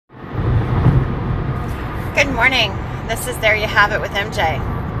Good morning. This is There You Have It with MJ.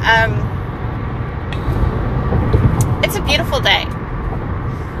 It's a beautiful day.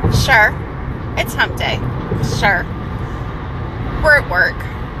 Sure. It's hump day. Sure. We're at work.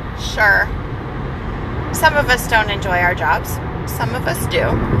 Sure. Some of us don't enjoy our jobs. Some of us do.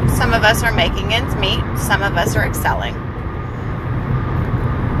 Some of us are making ends meet. Some of us are excelling.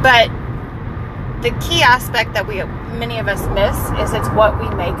 But the key aspect that many of us miss is it's what we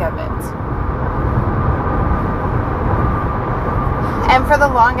make of it. And for the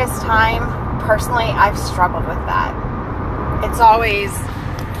longest time, personally, I've struggled with that.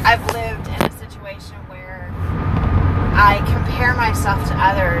 I've lived in a situation where I compare myself to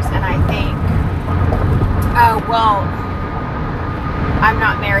others and I think, oh, well, I'm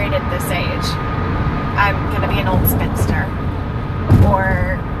not married at this age. I'm going to be an old spinster.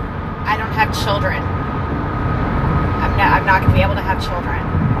 Or I don't have children. I'm not going to be able to have children.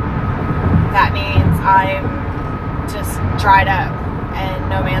 That means I'm just dried up and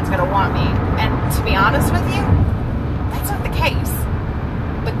no man's going to want me. And to be honest with you, that's not the case.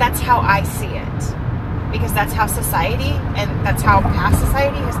 But that's how I see it. Because that's how society, and that's how past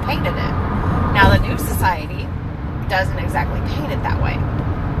society has painted it. Now the new society doesn't exactly paint it that way.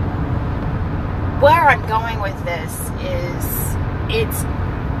 Where I'm going with this is, it's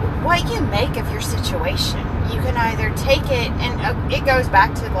what you make of your situation. You can either take it, and it goes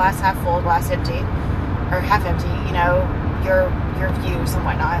back to glass half full, glass empty, or half empty, your views and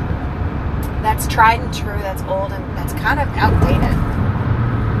whatnot. That's tried and true, that's old, and that's kind of outdated.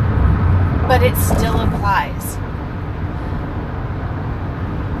 But it still applies.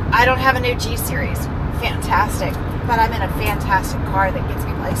 I don't have a new G Series. Fantastic. But I'm in a fantastic car that gets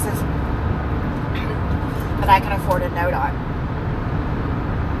me places that I can afford a note on.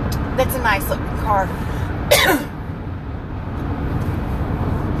 That's a nice looking car.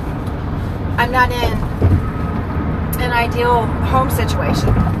 I'm not in an ideal home situation.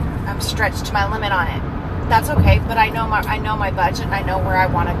 I'm stretched to my limit on it. That's okay, but I know my budget and I know where I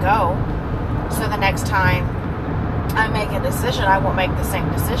want to go. So the next time I make a decision, I won't make the same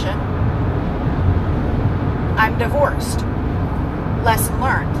decision. I'm divorced. Lesson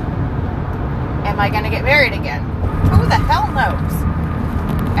learned. Am I going to get married again? Who the hell knows?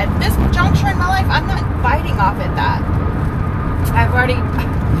 At this juncture in my life, I'm not biting off at that. I've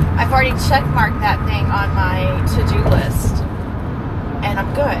already checkmarked that thing on my to-do list. And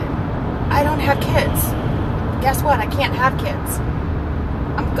I'm good. I don't have kids. Guess what? I can't have kids.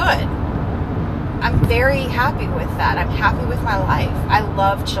 I'm good. I'm very happy with that. I'm happy with my life. I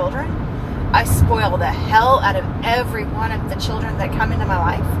love children. I spoil the hell out of every one of the children that come into my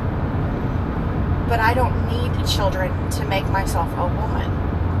life. But I don't need children to make myself a woman.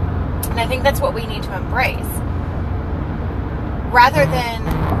 And I think that's what we need to embrace. Rather than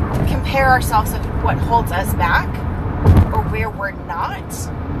compare ourselves with what holds us back or where we're not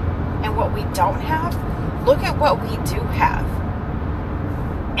and what we don't have, look at what we do have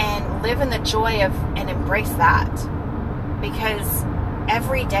and live in the joy of and embrace that. Because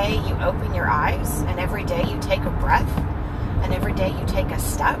every day you open your eyes and every day you take a breath and every day you take a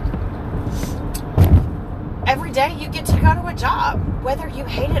step, every day you get to go to a job, whether you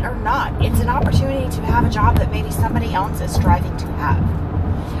hate it or not. It's an opportunity to have a job that maybe somebody else is striving to have.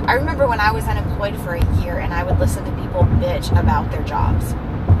 I remember when I was unemployed for a year and I would listen to people bitch about their jobs.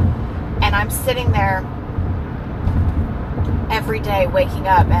 And I'm sitting there every day waking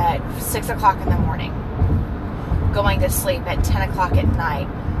up at 6 o'clock in the morning, going to sleep at 10 o'clock at night,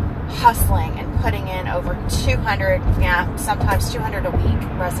 hustling and putting in over 200, sometimes 200 a week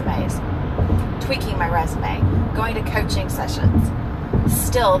resumes, tweaking my resume, going to coaching sessions.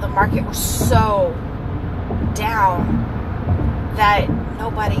 Still, the market was so down that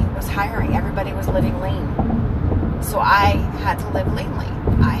nobody was hiring. Everybody was living lean. So I had to live leanly.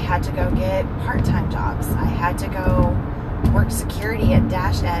 I had to go get part-time jobs. I had to go work security at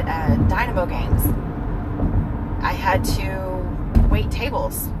Dynamo games. I had to wait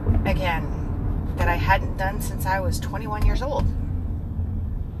tables again that I hadn't done since I was 21 years old.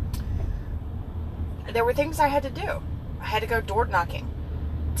 There were things I had to do. I had to go door knocking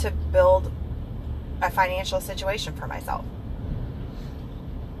to build a financial situation for myself.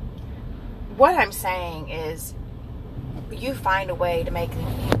 What I'm saying is, you find a way to make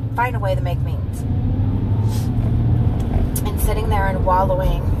means. And sitting there and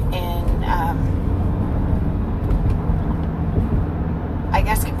wallowing in, I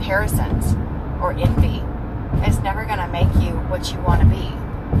guess, comparisons or envy is never going to make you what you want to be.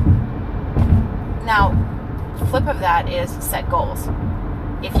 Now, flip of that is set goals.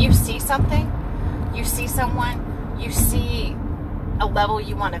 If you see something, you see someone, you see a level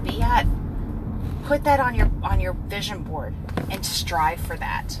you want to be at, Put that on your vision board and strive for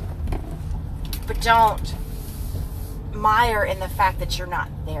that. But don't mire in the fact that you're not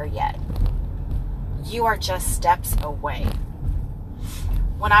there yet. You are just steps away.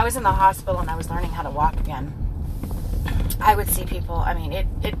 When I was in the hospital and I was learning how to walk again, I would see people, I mean, it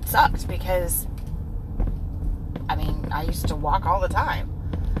sucked because, I mean, I used to walk all the time.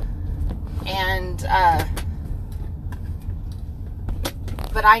 And,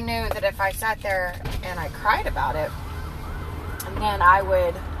 but I knew that if I sat there and I cried about it, and then I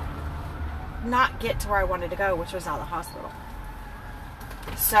would not get to where I wanted to go, which was out of the hospital.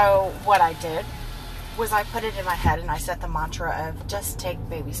 So what I did was I put it in my head and I set the mantra of just take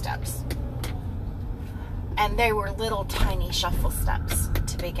baby steps. And they were little tiny shuffle steps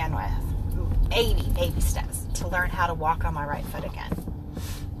to begin with. Baby steps to learn how to walk on my right foot again.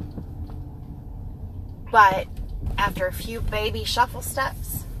 But after a few baby shuffle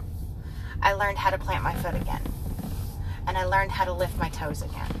steps, I learned how to plant my foot again. And I learned how to lift my toes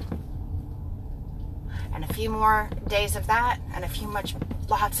again. And a few more days of that, and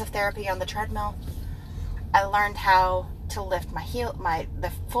lots of therapy on the treadmill, I learned how to lift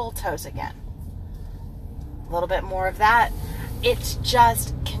the full toes again. A little bit more of that. It's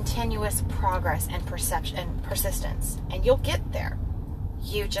just continuous progress and persistence. And you'll get there.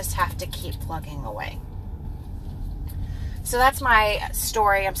 You just have to keep plugging away. So that's my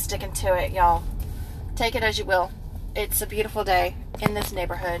story. I'm sticking to it, y'all. Take it as you will. It's a beautiful day in this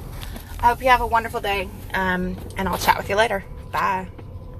neighborhood. I hope you have a wonderful day. And I'll chat with you later. Bye.